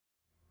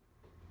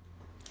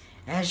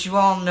As you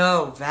all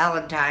know,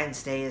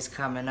 Valentine's Day is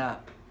coming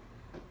up.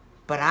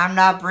 But I'm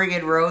not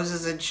bringing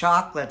roses and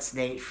chocolates,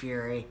 Nate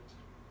Fury.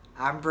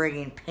 I'm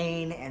bringing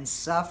pain and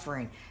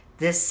suffering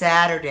this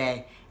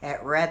Saturday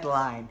at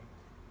REDLINE.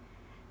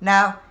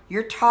 Now,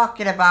 you're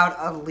talking about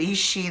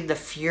unleashing the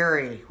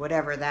fury,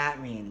 whatever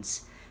that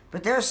means.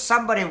 But there's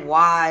somebody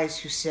wise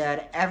who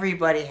said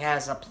everybody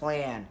has a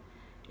plan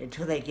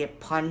until they get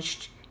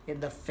punched in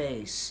the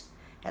face.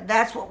 And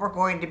that's what we're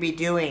going to be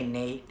doing,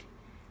 Nate.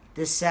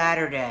 This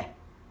Saturday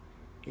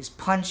is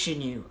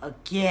punching you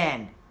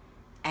again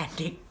and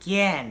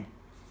again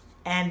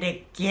and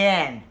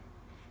again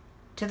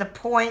to the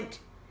point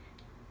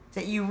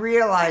that you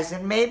realize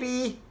that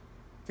maybe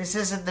this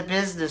isn't the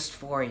business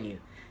for you.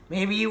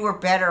 Maybe you were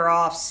better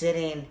off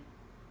sitting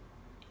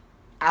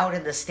out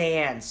in the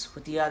stands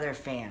with the other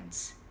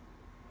fans.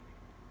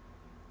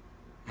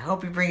 I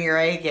hope you bring your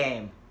A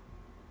game,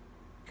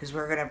 because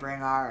we're going to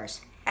bring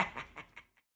ours.